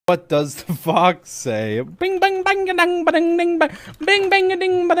What does the fox say? Bing bang bang dang ba ding ding bang bing bang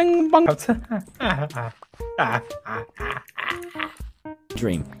ding ba ding bang.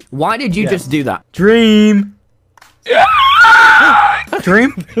 Dream. Why did you just do that? Dream.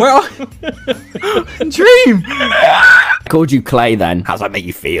 Dream? Well, Dream. I called you Clay then. How's that make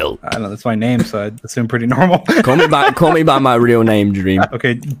you feel? I don't know. That's my name, so I assume pretty normal. Call me by my real name, Dream.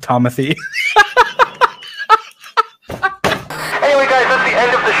 Okay, Tomothy. Anyway, guys, that's the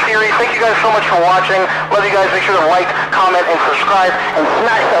end of the series. Thank you guys so much for watching. Love you guys. Make sure to like, comment, and subscribe, and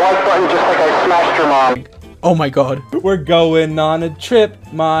smash that like button just like I smashed your mom. Oh my god. We're going on a trip,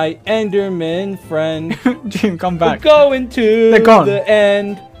 my Enderman friend. Dream, come back. We're going to They're gone. the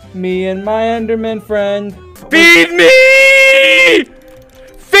end, me and my Enderman friend. Feed me!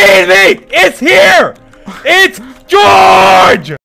 Feed me! It's here! It's George!